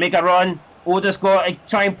Oda make a run? Oda's got to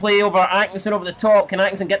try and play over Atkinson over the top. Can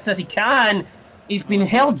Atkinson get to this? He can. He's been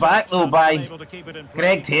held back though by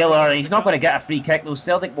Greg Taylor. He's not going to get a free kick though.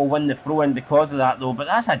 Celtic will win the throw-in because of that though. But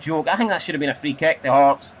that's a joke. I think that should have been a free kick to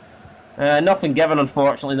Hearts. Nothing given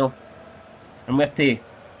unfortunately though. And we have to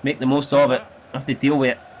make the most of it. We have to deal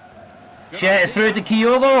with it. Shit, it's through to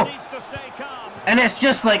Kyogo. And it's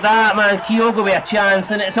just like that, man. Kyogo with a chance.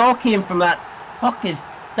 And it's all came from that fucking...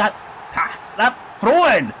 That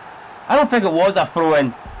throw-in. I don't think it was a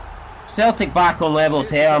throw-in. Celtic back on level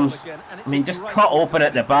terms. I mean, just cut open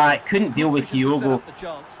at the back. Couldn't deal with Kyogo.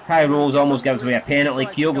 Kai Rolls almost gives away a penalty.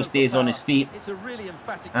 Kyogo stays on his feet.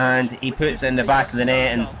 And he puts it in the back of the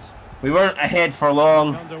net. And we weren't ahead for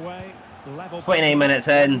long. 29 minutes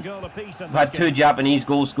in. We've had 2 Japanese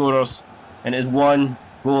goal scorers. And it's 1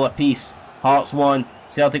 goal apiece. Hearts 1,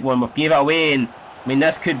 Celtic 1. We've gave it away. And I mean,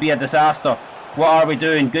 this could be a disaster. What are we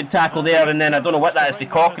doing? Good tackle there, and then I don't know what that is for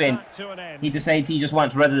Cochrane. He decides he just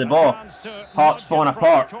wants rid of the ball. Hearts falling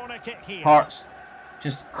apart. Hearts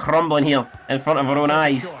just crumbling here in front of our own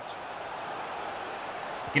eyes.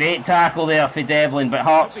 Great tackle there for Devlin, but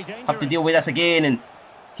Hearts have to deal with this again, and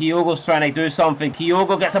Kyogo's trying to do something.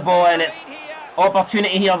 Kyogo gets a ball in. It's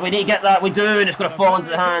opportunity here. We need to get that. We do, and it's going to fall into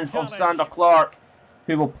the hands of Sander Clark,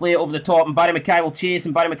 who will play it over the top, and Barry Mackay will chase,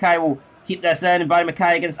 and Barry Mackay will keep this in, and Barry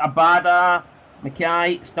Mackay against Abada.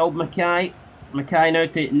 Mackay, still Mackay. Mackay now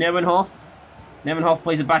to Neuenhoff. Neuenhoff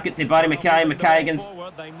plays it back up to Barry Mackay. Mackay against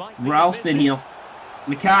Ralston here.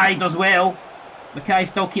 Mackay does well. Mackay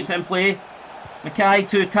still keeps it in play. Mackay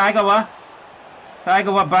to Tagawa.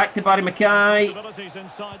 Tagawa back to Barry Mackay.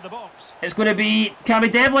 It's going to be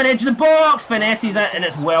Cammy Devlin edge of the box. Finesses it, and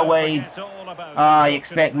it's well wide. You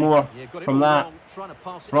expect more from that.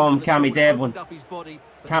 From Cammy Devlin.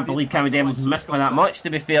 Can't believe Cammy Devlin's missed by that much, to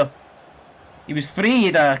be fair. He was free, he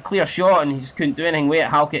had a clear shot, and he just couldn't do anything with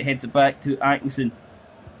it. Halkett heads it back to Atkinson.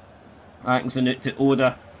 Atkinson out to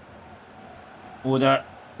Oda. Oda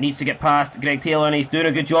needs to get past Greg Taylor, and he's doing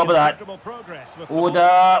a good job of that.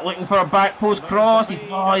 Oda looking for a back post cross. He's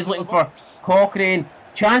looking for Cochrane.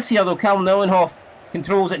 Chance here though. Callum Neuenhoff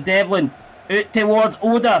controls it. Devlin out towards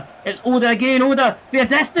Oda. It's Oda again. Oda for a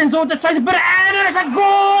distance. Oda tries to put it in, and it's a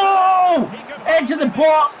goal! Edge of the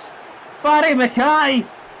box. Barry Mackay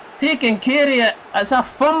taking care of it. It's a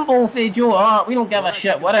fumble for Joe Hart. We don't give a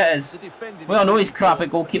shit what it is. We all know he's crap at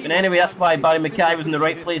goalkeeping anyway. That's why Barry Mackay was in the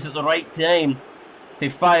right place at the right time to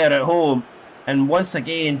fire at home. And once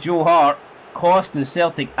again, Joe Hart costing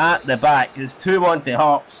Celtic at the back. It's 2-1 to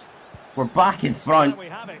Hearts. We're back in front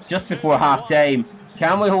just before half time.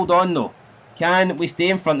 Can we hold on though? Can we stay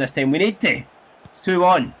in front this time? We need to. It's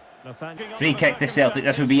 2-1. Free kick to Celtic.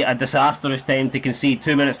 This would be a disastrous time to concede.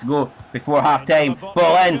 2 minutes to go before half time.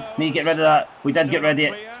 Ball in. Need to get rid of that. We did get rid of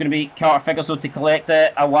it. It's going to be Carter Vickers to collect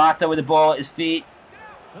it. Awata with the ball at his feet.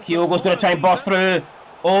 Kyogo's going to try and bust through.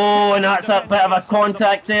 Oh, and that's a bit of a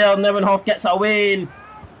contact there. Neuenhoff gets it away, and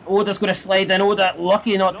Oda's going to slide in. Oda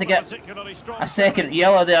lucky not to get a second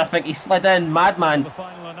yellow there. I think he slid in. Madman.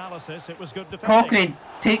 Cochrane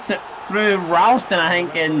takes it through Ralston, I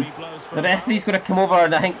think, and the referee's going to come over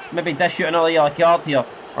and I think maybe dish out another yellow card here,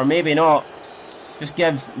 or maybe not. Just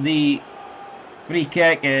gives the free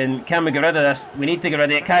kick, and can we get rid of this? We need to get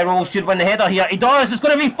rid of it. Kai Rolls should win the header here. He does. It's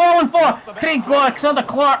going to be fallen for. Craig Alexander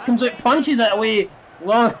Clark comes out, punches it away.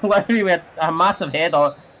 Lowry with a massive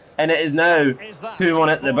header, and it is now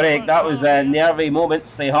 2-1 at the break. That was nervy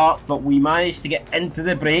moments for Hearts, but we managed to get into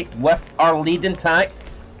the break with our lead intact.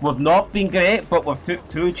 We've not been great, but we've took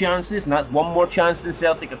 2 chances, and that's 1 more chance than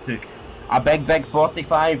Celtic have took. A big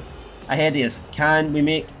 45 ahead of us. Can we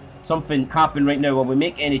make something happen right now? Will we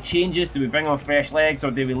make any changes? Do we bring on fresh legs, or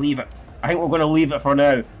do we leave it? I think we're going to leave it for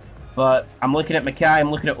now. But I'm looking at Mackay,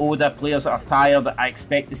 I'm looking at Oda, players that are tired. I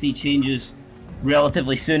expect to see changes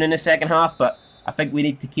relatively soon in the second half, but I think we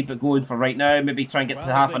need to keep it going for right now. Maybe try and get to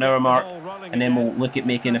the half-an-hour mark, and then we'll look at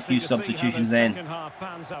making a few substitutions then.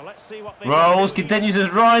 Rolls continues his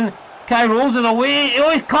run. Kai Rolls is away. Oh,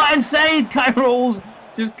 he's cut inside. Kai Rolls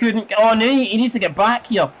just couldn't. Oh, no, he needs to get back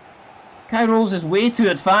here. Kai Rolls is way too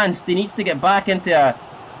advanced. He needs to get back into a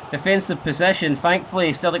defensive position.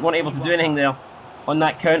 Thankfully, Celtic weren't able to do anything there on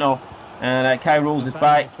that counter. And Kai Rolls is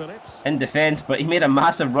back in defence, but he made a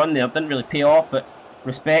massive run there. Didn't really pay off, but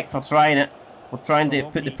respect for trying it. We're trying to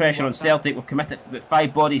put the pressure on Celtic. We've committed about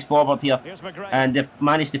 5 bodies forward here, and they've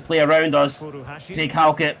managed to play around us. Craig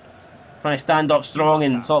Halkett trying to stand up strong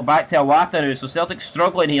and sort of back to Awata now. So Celtic's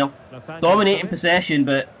struggling here, dominating possession,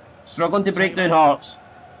 but struggling to break down Hearts.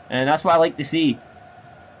 And that's what I like to see.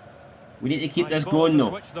 We need to keep this going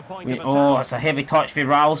though. Oh, it's a heavy touch for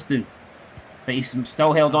Ralston. But he's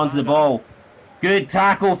still held on to the ball. Good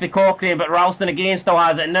tackle for Cochrane, but Ralston again still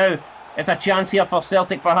has it. Now, it's a chance here for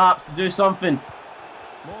Celtic perhaps to do something.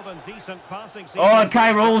 Oh, and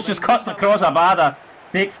Kai Rolls just cuts across Abada.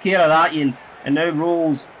 Takes care of that, Ian. And now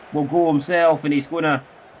Rolls will go himself, and he's going to...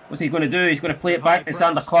 What's he going to do? He's going to play it back to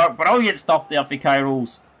Sander Clark. Brilliant stuff there for Kai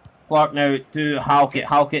Rolls. Clark now to Halkett.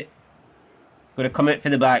 Halkett going to come out for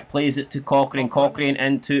the back. Plays it to Cochrane. Cochrane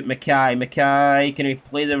into Mackay. Mackay, can he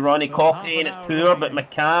play the run? Cochrane, it's poor, but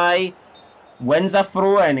Mackay wins a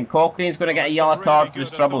throw-in, and Cochrane's going to get a yellow card for his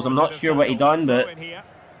troubles. I'm not sure what he done, but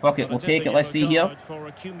fuck it, we'll take it. Let's see here.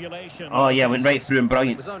 Oh yeah, went right through him.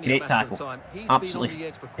 Brilliant. Great tackle.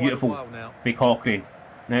 Absolutely beautiful for Cochrane.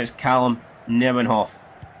 Now it's Callum Neuenhoff.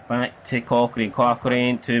 Back to Cochrane.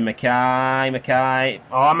 Cochrane to Mackay. Mackay.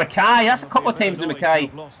 Oh, Mackay. That's a couple of times now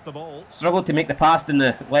Mackay struggled to make the pass in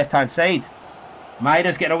the left-hand side.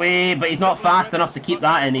 Maida's getting away, but he's not fast enough to keep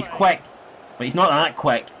that in. He's quick, but he's not that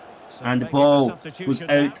quick. And the ball was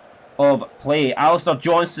out of play. Alistair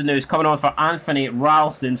Johnston now is coming on for Anthony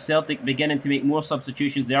Ralston. Celtic beginning to make more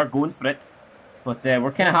substitutions. They are going for it. But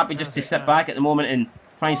we're kind of happy just to sit back at the moment and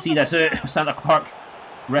try and see this out. Sander Clark.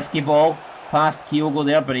 Risky ball. Past Kyogo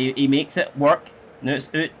there, but he makes it work. Now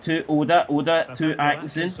it's out to Oda. Oda to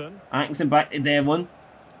Atkinson. Atkinson back to Devlin.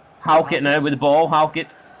 Halkett now with the ball.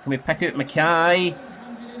 Halkett. Can we pick out Mackay?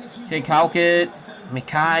 Take Halkett.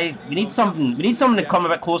 Mackay. We need something. We need something to come a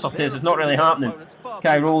bit closer to us. It's not really happening.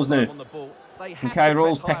 Kai Rolls now. Can Kai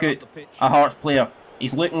Rolls pick out a Hearts player?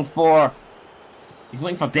 He's looking for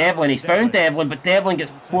Devlin. He's found Devlin, but Devlin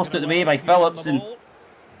gets forced out the way by Phillips, and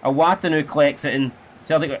Awata now collects it, and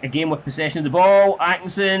Celtic again with possession of the ball.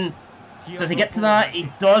 Atkinson, does he get to that?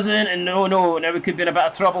 He doesn't, and no, now we could be in a bit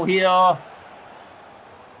of trouble here.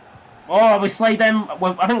 Oh, we slide in.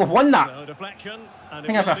 I think we've won that. I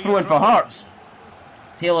think that's a throw-in for Hearts.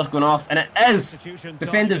 Taylor's gone off, and it is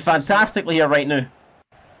defended fantastically here right now.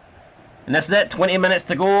 And this is it, 20 minutes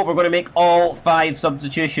to go. We're going to make all 5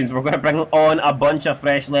 substitutions. We're going to bring on a bunch of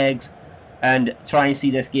fresh legs and try and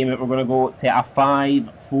see this game out. We're going to go to a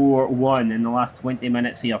 5-4-1 in the last 20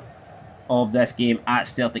 minutes here of this game at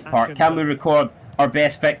Celtic Park. Can we record our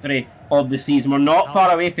best victory of the season? We're not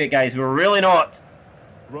far away from it, guys. We're really not.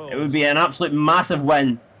 It would be an absolute massive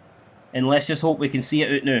win. And let's just hope we can see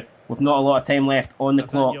it out now. With not a lot of time left on the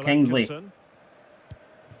clock. Kingsley.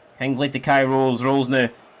 Kingsley to Kai Rolls. Rolls now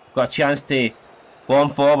got a chance to bomb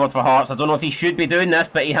forward for Hearts. I don't know if he should be doing this,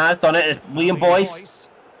 but he has done it. It's Liam Boyce.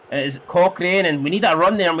 It is Cochrane, and we need that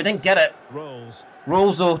run there, and we didn't get it.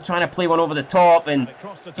 Rolls, though, trying to play one over the top, and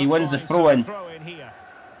he wins the throw-in.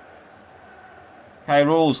 Kai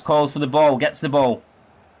Rolls calls for the ball, gets the ball.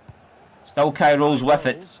 Still Kai Rolls with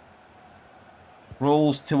it.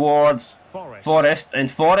 Rolls towards Forrest,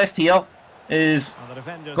 and Forrest here is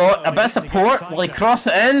got a bit of support. Will he cross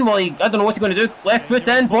it in? Will he? I don't know what's he going to do. Left foot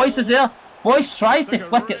in. Boyce is there. Boyce tries to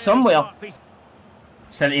flick it somewhere.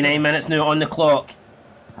 79 minutes now on the clock.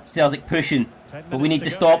 Celtic pushing, but we need to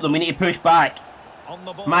stop them. We need to push back.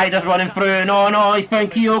 Maida's running through. No, he's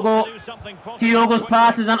found Kyogo. Kyogo's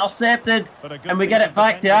pass is intercepted, and we get it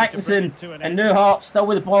back to Atkinson. And now Hearts still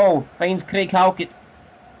with the ball. Finds Craig Halkett.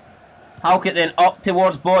 Halkett then up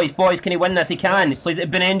towards Boyce. Boyce, can he win this? He can. He plays it to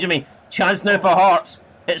Benjamin. Chance now for Hearts.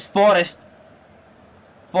 It's Forrest.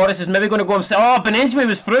 Forrest is maybe going to go himself. Oh, Benjamin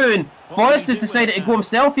was through, and Forrest has decided to go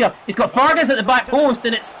himself here. He's got Fargas at the back post,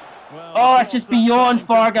 and it's... Oh, it's just beyond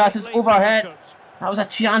Fargas. It's overhit. That was a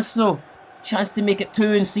chance, though. Chance to make it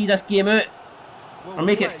 2 and see this game out. Or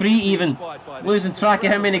make it 3 even. Losing track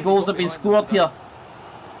of how many goals have been scored here.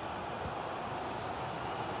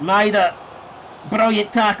 Maida.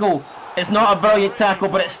 Brilliant tackle. It's not a brilliant tackle,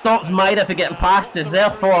 but it stops Maida from getting past us.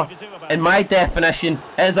 Therefore, in my definition,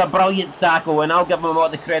 it is a brilliant tackle, and I'll give him all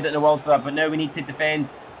the credit in the world for that. But now we need to defend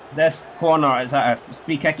this corner. It's a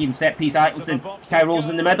free kick, even set piece. Atkinson, Kai rolls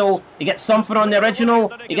in the middle. He gets something on the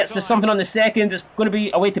original. He gets something on the second. It's going to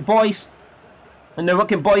be away to Boyce. And now what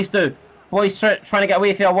can Boyce do? Boyce trying to get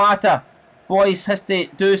away from Awata. Boyce has to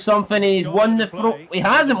do something. He's won the throw. He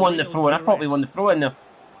hasn't won the throw, and I thought we won the throw in there.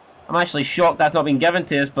 I'm actually shocked that's not been given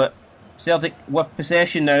to us, but Celtic with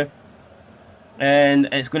possession now. And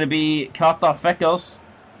it's going to be Carter Vickers.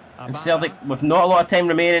 And Celtic with not a lot of time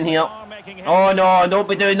remaining here. Oh no, don't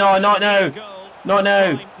be doing, no, not now. Not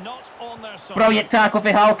now. Brilliant tackle for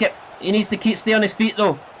Halkett. He needs to stay on his feet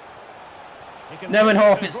though.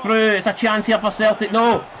 Neuenhoff, it's through. It's a chance here for Celtic.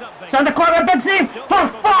 No. Sander Clark with a big save. For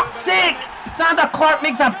fuck's sake! Sander Clark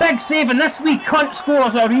makes a big save and this wee cunt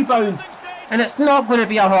scores a rebound. And it's not going to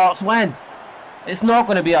be a Hearts win. It's not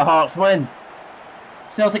going to be a Hearts win.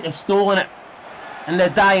 Celtic have stolen it in the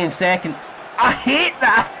dying seconds. I hate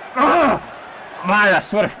that. Ugh. Man, I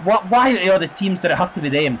swear, why are the teams did it have to be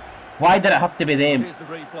them? Why did it have to be them?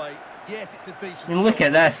 I mean, look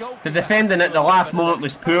at this. The defending at the last moment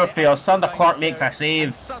was poor for us. Sander Clark makes a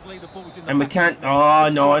save. And we can't... Oh,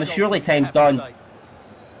 no. And surely time's done.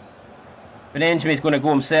 Benjamin's going to go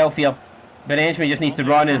himself here. Benjamin just needs to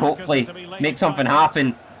run and hopefully make something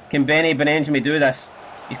happen. Can Benjamin do this?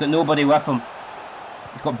 He's got nobody with him.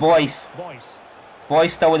 He's got Boyce.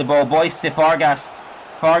 Boyce still with the ball. Boyce to Fargas.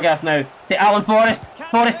 Fargas now to Alan Forrest.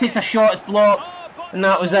 Forrest takes a shot. It's blocked. And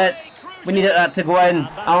that was it. We needed that to go in.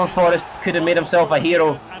 Alan Forrest could have made himself a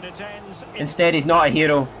hero. Instead, he's not a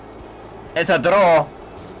hero. It's a draw.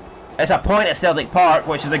 It's a point at Celtic Park,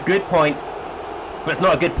 which is a good point. But it's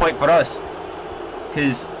not a good point for us.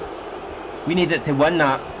 Because we needed to win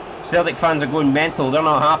that. Celtic fans are going mental. They're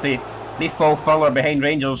not happy. They fall further behind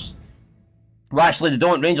Rangers. Well, actually, they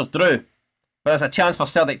don't. Rangers drew. But there's a chance for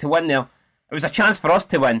Celtic to win there. It was a chance for us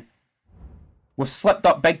to win. We've slipped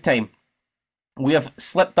up big time. We have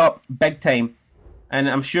slipped up big time. And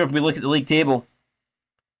I'm sure if we look at the league table,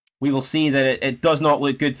 we will see that it does not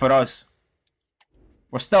look good for us.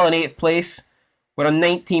 We're still in 8th place. We're on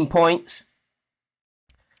 19 points.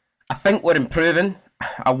 I think we're improving.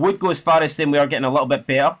 I would go as far as saying we are getting a little bit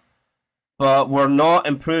better. But we're not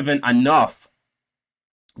improving enough.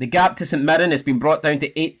 The gap to St Mirren has been brought down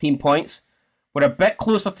to 18 points. We're a bit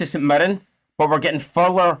closer to St Mirren, but we're getting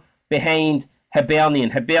further behind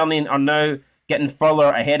Hibernian. Hibernian are now getting further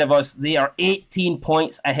ahead of us. They are 18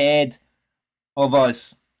 points ahead of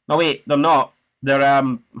us. No, wait, they're not. They're,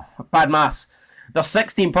 bad maths. They're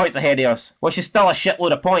 16 points ahead of us, which is still a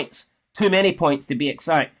shitload of points. Too many points to be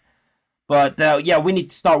exact. But, yeah, we need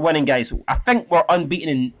to start winning, guys. I think we're unbeaten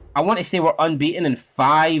in... I want to say we're unbeaten in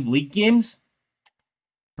 5 league games.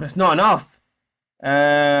 But it's not enough.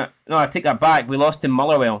 No, I take that back. We lost to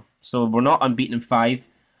Motherwell. So we're not unbeaten in 5.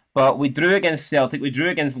 But we drew against Celtic. We drew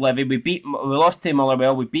against Livy. We lost to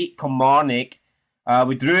Motherwell. We beat Kilmarnock.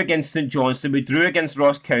 We drew against St Johnstone. We drew against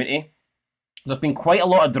Ross County. There's been quite a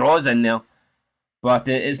lot of draws in there. But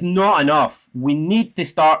it's not enough. We need to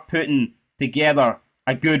start putting together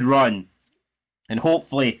a good run. And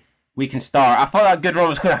hopefully we can start. I thought that good run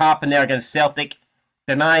was going to happen there against Celtic.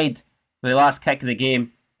 Denied with the last kick of the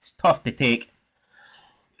game. It's tough to take.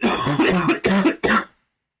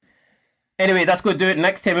 Anyway, that's going to do it.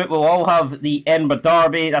 Next time out, we'll all have the Edinburgh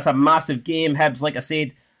Derby. That's a massive game. Hibs, like I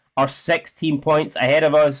said, are 16 points ahead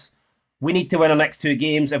of us. We need to win our next 2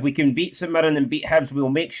 games. If we can beat St Mirren and beat Hibs, we will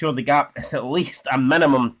make sure the gap is at least a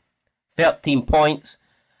minimum 13 points.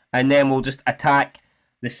 And then we'll just attack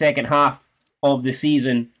the second half of the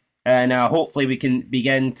season. And hopefully we can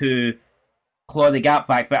begin to claw the gap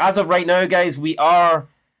back. But as of right now, guys, we are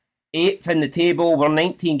 8th in the table. We're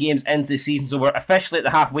 19 games into the season, so we're officially at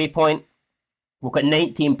the halfway point. We've got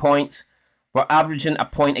 19 points. We're averaging a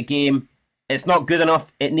point a game. It's not good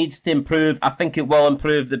enough. It needs to improve. I think it will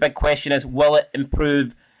improve. The big question is, will it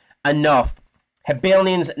improve enough?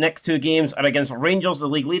 Hibernian's next 2 games are against Rangers, the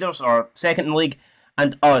league leaders, or second in the league,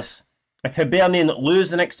 and us. If Hibernian lose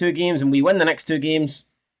the next 2 games and we win the next 2 games,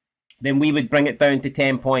 then we would bring it down to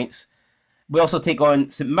 10 points. We also take on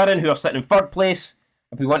St Mirren, who are sitting in 3rd place.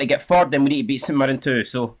 If we want to get 3rd, then we need to beat St Mirren too.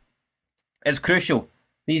 So it's crucial.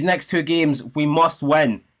 These next 2 games, we must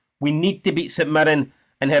win. We need to beat St Mirren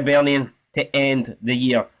and Hibernian to end the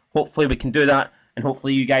year. Hopefully we can do that, and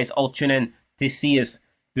hopefully you guys all tune in to see us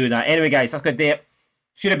do that. Anyway, guys, that's good day.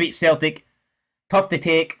 Should have beat Celtic. Tough to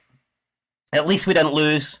take. At least we didn't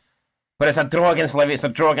lose. But it's a draw against Livy. It's a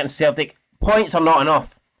draw against Celtic. Points are not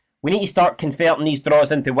enough. We need to start converting these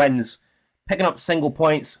draws into wins. Picking up single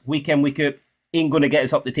points week in, week out ain't going to get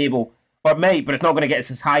us up the table. or might, but it's not going to get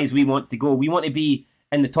us as high as we want to go. We want to be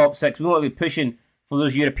in the top 6. We want to be pushing for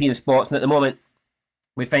those European spots, and at the moment,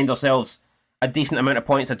 we find ourselves a decent amount of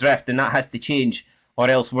points adrift, and that has to change, or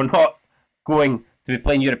else we're not going to be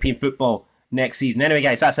playing European football next season. Anyway,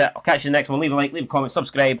 guys, that's it. I'll catch you in the next one. Leave a like, leave a comment,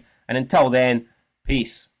 subscribe, and until then,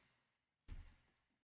 peace.